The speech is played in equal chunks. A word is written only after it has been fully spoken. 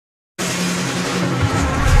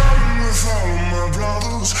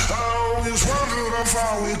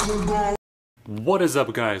What is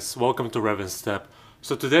up, guys? Welcome to Rev and Step.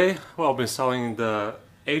 So today, well, I'll be installing the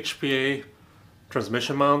HPA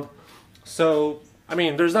transmission mount. So, I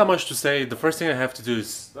mean, there's not much to say. The first thing I have to do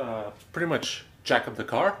is pretty much jack up the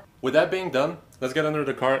car. With that being done, let's get under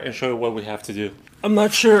the car and show you what we have to do. I'm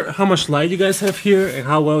not sure how much light you guys have here and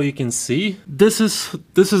how well you can see. This is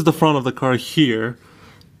the front of the car here.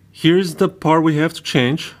 Here's the part we have to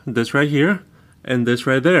change. This right here and this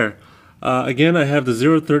right there. Again, I have the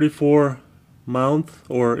 034 mount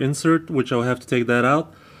or insert, which I'll have to take that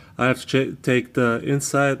out. I have to take the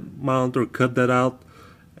inside mount or cut that out,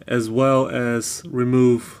 as well as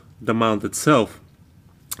remove the mount itself.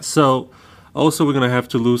 So also we're gonna have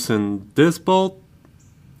to loosen this bolt,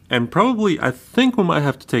 and probably I think we might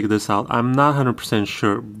have to take this out. I'm not 100%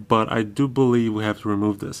 sure, but I do believe we have to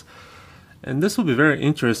remove this. And this will be very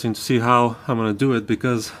interesting to see how I'm gonna do it,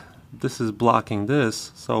 because this is blocking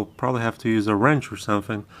this, so I'll probably have to use a wrench or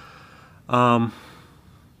something. Yeah,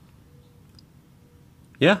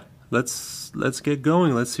 let's get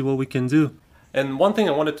going. Let's see what we can do. And one thing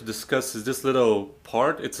I wanted to discuss is this little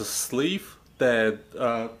part. It's a sleeve that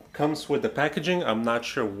comes with the packaging. I'm not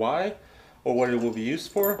sure why or what it will be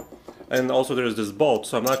used for. And also there's this bolt,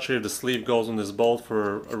 so I'm not sure if the sleeve goes on this bolt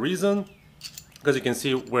for a reason, because you can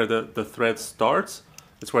see where the thread starts,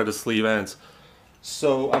 it's where the sleeve ends.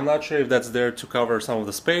 So I'm not sure if that's there to cover some of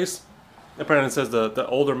the space. Apparently it says the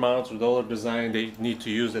older mounts or the older design, they need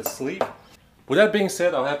to use that sleeve. With that being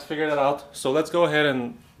said, I'll have to figure that out. So let's go ahead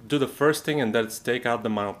and do the first thing, and that's take out the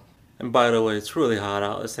mount. And by the way, it's really hot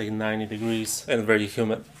out. It's like 90 degrees and very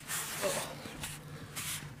humid.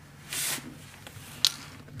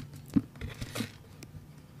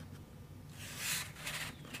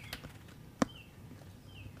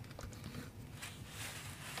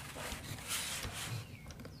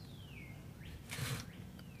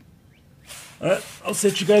 Alright, I'll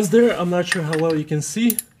set you guys there. I'm not sure how well you can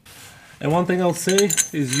see. And one thing I'll say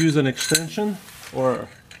is use an extension, or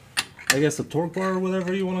I guess a torque bar or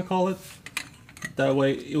whatever you want to call it. That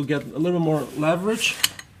way you'll get a little more leverage.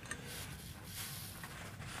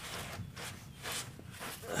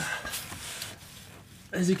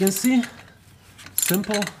 As you can see,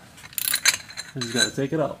 simple. You just gotta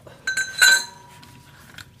take it out.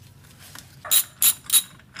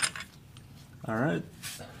 Alright.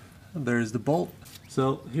 There's the bolt.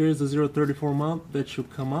 So here's the 034 mount that should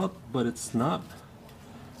come out, but it's not.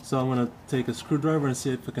 So I'm gonna take a screwdriver and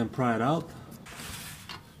see if I can pry it out.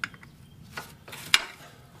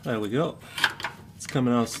 There we go. It's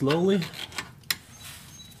coming out slowly.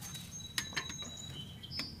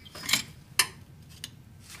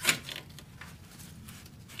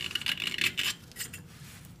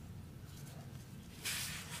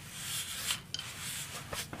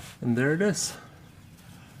 And there it is.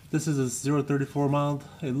 This is a 034 mount.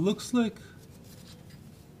 It looks like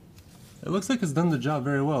it's done the job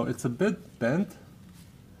very well. It's a bit bent,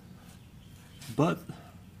 but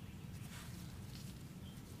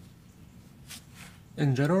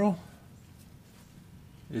in general,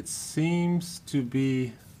 it seems to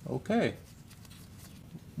be okay.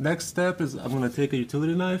 Next step is I'm gonna take a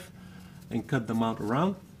utility knife and cut the mount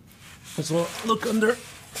around. So look under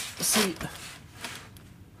the seat.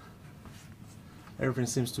 Everything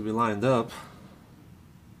seems to be lined up.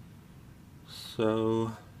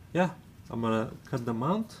 So yeah, I'm gonna cut the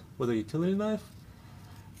mount with a utility knife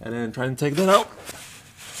and then try and take that out.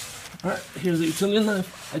 Alright, here's the utility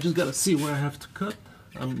knife. I just gotta see where I have to cut.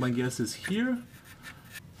 My guess is here.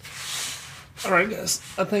 Alright guys,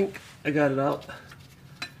 I think I got it out.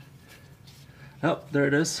 Oh, there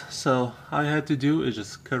it is. So all I had to do is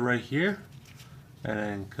just cut right here and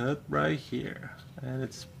then cut right here. And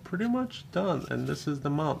it's pretty much done, and this is the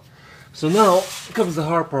mount. So now comes the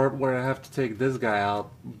hard part, where I have to take this guy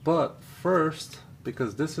out. But first,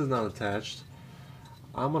 because this is not attached,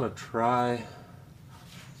 I'm gonna try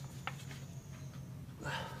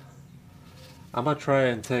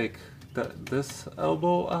and take this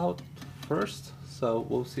elbow out first. So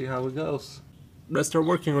we'll see how it goes. Let's start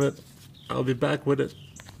working on it. I'll be back with it.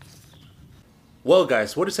 Well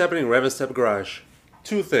guys, what is happening in Rev and Step Garage?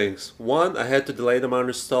 Two things. One, I had to delay the mount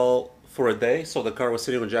install for a day, so the car was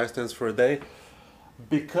sitting on jack stands for a day,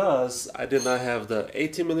 because I did not have the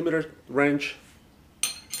 18mm wrench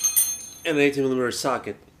and the 18mm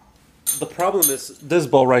socket. The problem is this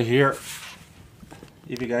bolt right here,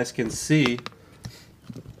 if you guys can see.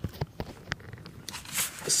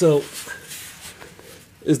 So,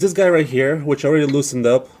 is this guy right here, which already loosened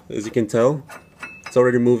up, as you can tell. It's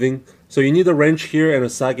already moving. So you need a wrench here and a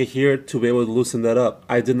socket here to be able to loosen that up.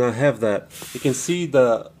 I did not have that. You can see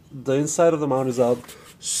the inside of the mount is out.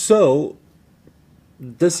 So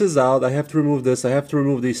this is out. I have to remove this. I have to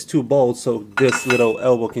remove these two bolts so this little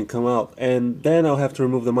elbow can come out, and then I'll have to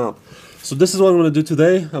remove the mount. So this is what I'm going to do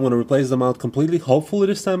today. I'm going to replace the mount completely. Hopefully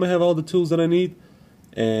this time I have all the tools that I need,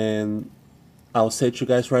 and I'll set you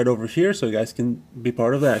guys right over here so you guys can be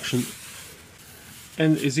part of the action.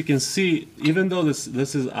 And as you can see, even though this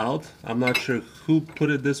is out, I'm not sure who put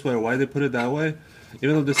it this way or why they put it that way.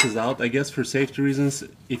 Even though this is out, I guess for safety reasons,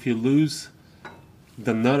 if you lose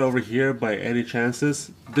the nut over here by any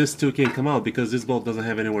chances, this too can come out because this bolt doesn't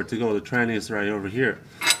have anywhere to go. The tranny is right over here.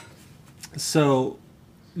 So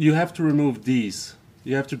you have to remove these.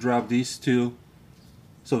 You have to drop these two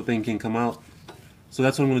so the thing can come out. So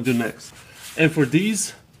that's what I'm going to do next. And for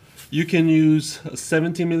these, you can use a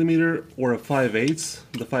 17mm or a 5/8.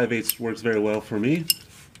 The 5/8 works very well for me,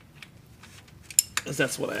 because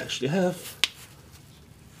that's what I actually have.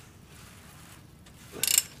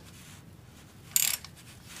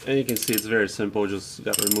 And you can see it's very simple, just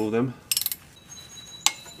got to remove them.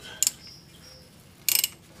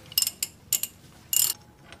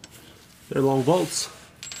 They're long bolts.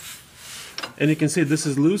 And you can see this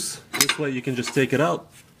is loose. This way you can just take it out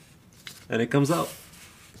and it comes out.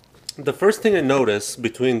 The first thing I noticed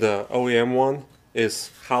between the OEM one is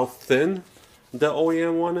how thin the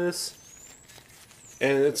OEM one is.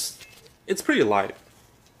 And it's pretty light.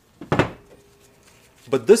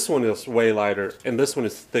 But this one is way lighter, and this one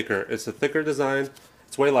is thicker. It's a thicker design.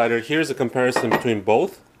 It's way lighter. Here's a comparison between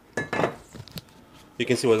both. You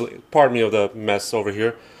can see pardon me of the mess over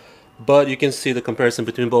here, but you can see the comparison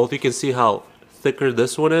between both. You can see how thicker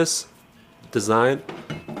this one is, design.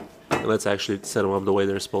 And let's actually set them up the way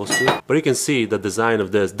they're supposed to. But you can see the design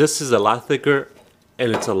of this. This is a lot thicker,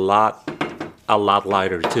 and it's a lot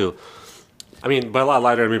lighter too. I mean, by a lot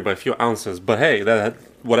lighter, I mean by a few ounces. But hey, that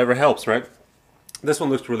whatever helps, right? This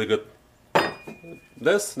one looks really good.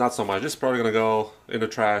 This, not so much. This is probably gonna go in the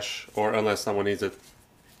trash, or unless someone needs it,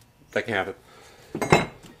 they can have it.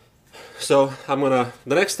 So the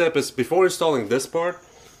next step is, before installing this part,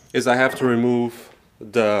 is I have to remove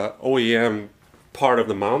the OEM part of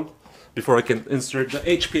the mount before I can insert the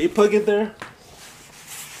HPA plug in there.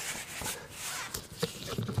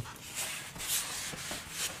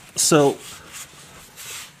 So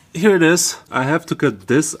here it is. I have to cut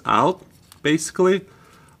this out, basically,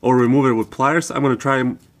 or remove it with pliers. I'm going to try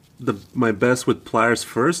my best with pliers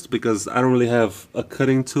first, because I don't really have a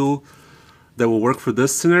cutting tool that will work for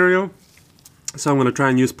this scenario. So I'm going to try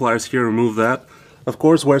and use pliers here, remove that. Of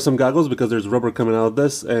course, wear some goggles because there's rubber coming out of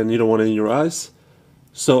this and you don't want it in your eyes.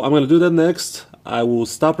 So I'm going to do that next. I will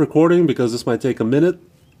stop recording because this might take a minute,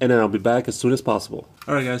 and then I'll be back as soon as possible.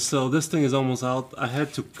 Alright guys, so this thing is almost out. I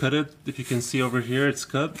had to cut it. If you can see over here, it's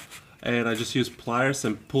cut. And I just used pliers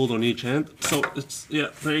and pulled on each end. So it's, yeah,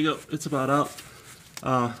 there you go. It's about out.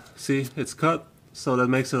 See, it's cut. So that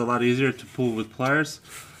makes it a lot easier to pull with pliers.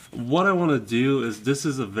 What I want to do is, this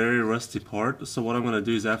is a very rusty part. So what I'm going to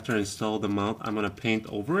do is, after I install the mount, I'm going to paint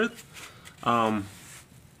over it. I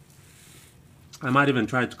might even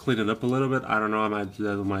try to clean it up a little bit. I don't know. I might do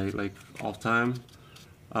that with my off time.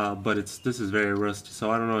 But this is very rusty. So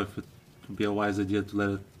I don't know if it would be a wise idea to let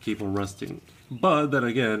it keep on rusting. But then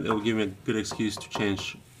again, it will give me a good excuse to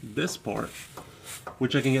change this part,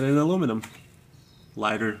 which I can get in aluminum,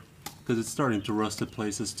 lighter, because it's starting to rust at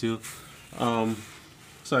places too.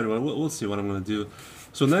 So anyway, we'll see what I'm going to do.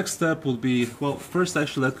 So next step will be, well, first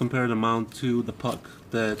actually let's compare the mount to the puck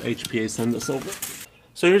that HPA sent us over.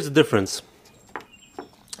 So here's the difference.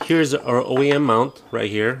 Here's our OEM mount right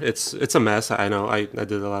here. It's a mess, I know, I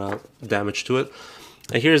did a lot of damage to it.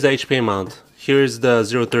 And here's the HPA mount. Here's the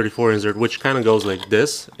 034 insert, which kind of goes like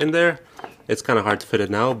this in there. It's kind of hard to fit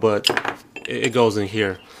it now, but it goes in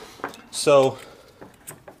here. So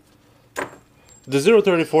the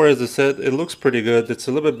 034, as I said, it looks pretty good. It's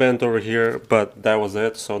a little bit bent over here, but that was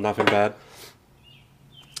it, so nothing bad.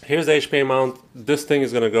 Here's the HPA mount. This thing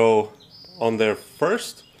is going to go on there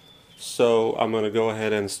first. So I'm going to go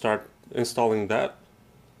ahead and start installing that.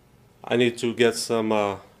 I need to get some,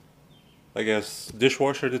 I guess,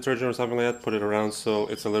 dishwasher detergent or something like that, put it around so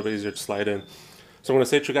it's a little bit easier to slide in. So I'm going to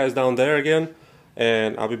set you guys down there again,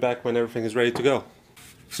 and I'll be back when everything is ready to go.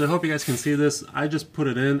 So I hope you guys can see this. I just put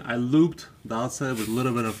it in. I looped the outside with a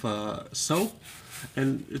little bit of soap,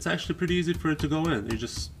 and it's actually pretty easy for it to go in. You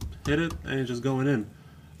just hit it and it's just going in.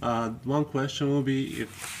 One question will be,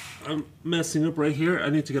 if I'm messing up right here,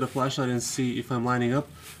 I need to get a flashlight and see if I'm lining up,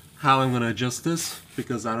 how I'm going to adjust this,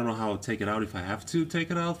 because I don't know how I'll take it out if I have to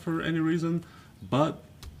take it out for any reason. But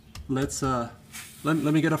let's let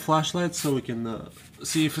me get a flashlight so we can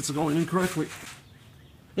see if it's going in correctly.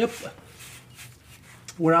 Yep.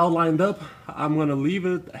 we're all lined up. I'm gonna leave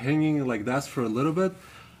it hanging like that for a little bit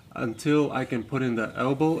until I can put in the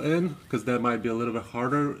elbow in, because that might be a little bit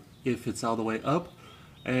harder if it's all the way up.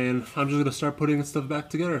 And I'm just gonna start putting stuff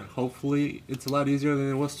back together. Hopefully it's a lot easier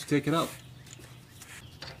than it was to take it out.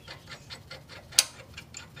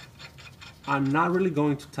 I'm not really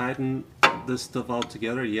going to tighten this stuff all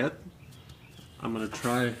together yet. I'm gonna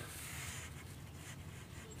try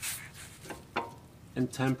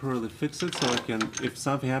and temporarily fix it so I can, if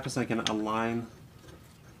something happens, I can align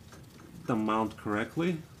the mount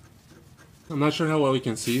correctly. I'm not sure how well you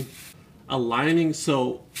can see. Aligning,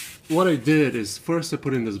 so what I did is first I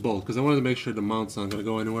put in this bolt because I wanted to make sure the mount's not gonna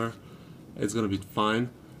go anywhere. It's gonna be fine.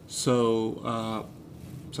 So,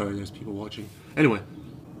 sorry, there's people watching. Anyway,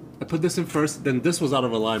 I put this in first, then this was out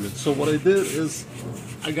of alignment. So what I did is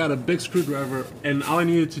I got a big screwdriver, and all I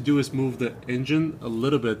needed to do is move the engine a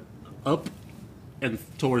little bit up and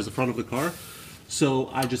towards the front of the car.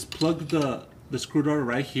 So I just plugged the screwdriver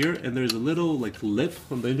right here, and there's a little like lip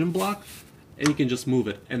on the engine block, and you can just move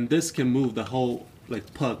it. And this can move the whole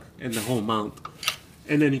like puck and the whole mount,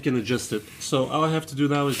 and then you can adjust it. So all I have to do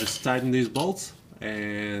now is just tighten these bolts,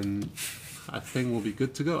 and I think we'll be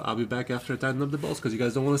good to go. I'll be back after I tighten up the bolts because you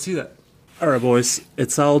guys don't want to see that. Alright boys,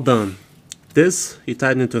 it's all done. This, you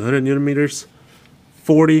tighten it to 100 newton meters,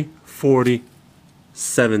 40, 40,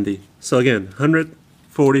 70. So again, 100,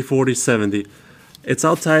 40, 40, 70. It's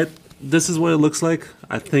all tight. This is what it looks like.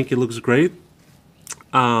 I think it looks great.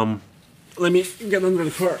 Let me get under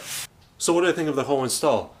the car. So what do I think of the whole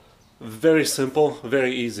install? Very simple,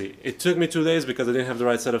 very easy. It took me 2 days because I didn't have the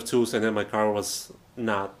right set of tools, and then my car was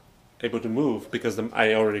not able to move because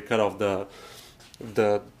I already cut off the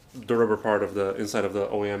rubber part of the inside of the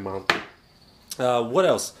OEM mount. What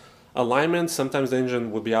else? Alignment. Sometimes the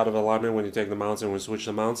engine would be out of alignment when you take the mounts and when you switch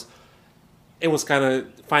the mounts. It was kind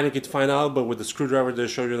of finding it to find out, but with the screwdriver they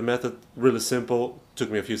showed you the method, really simple,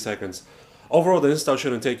 took me a few seconds. Overall, the install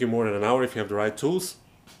shouldn't take you more than an hour if you have the right tools.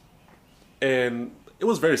 And it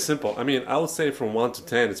was very simple. I mean, I would say from 1 to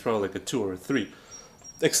 10, it's probably like a 2 or a 3.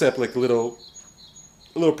 Except like little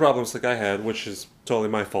problems like I had, which is totally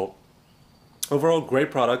my fault. Overall,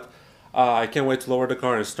 great product. I can't wait to lower the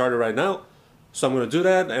car and start it right now. So I'm going to do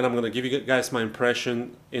that, and I'm going to give you guys my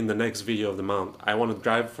impression in the next video of the mount. I want to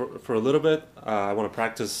drive for a little bit. I want to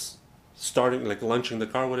practice starting, like launching the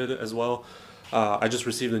car with it as well. I just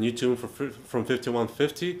received a new tune from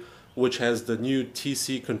 5150, which has the new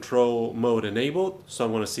TC control mode enabled. So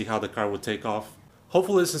I'm going to see how the car will take off.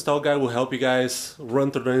 Hopefully this install guide will help you guys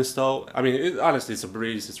run through the install. I mean, honestly, it's a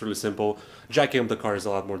breeze. It's really simple. Jacking up the car is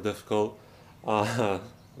a lot more difficult.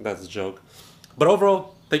 That's a joke. But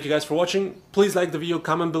overall, thank you guys for watching. Please like the video,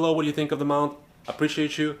 comment below what you think of the mount.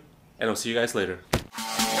 Appreciate you, and I'll see you guys later.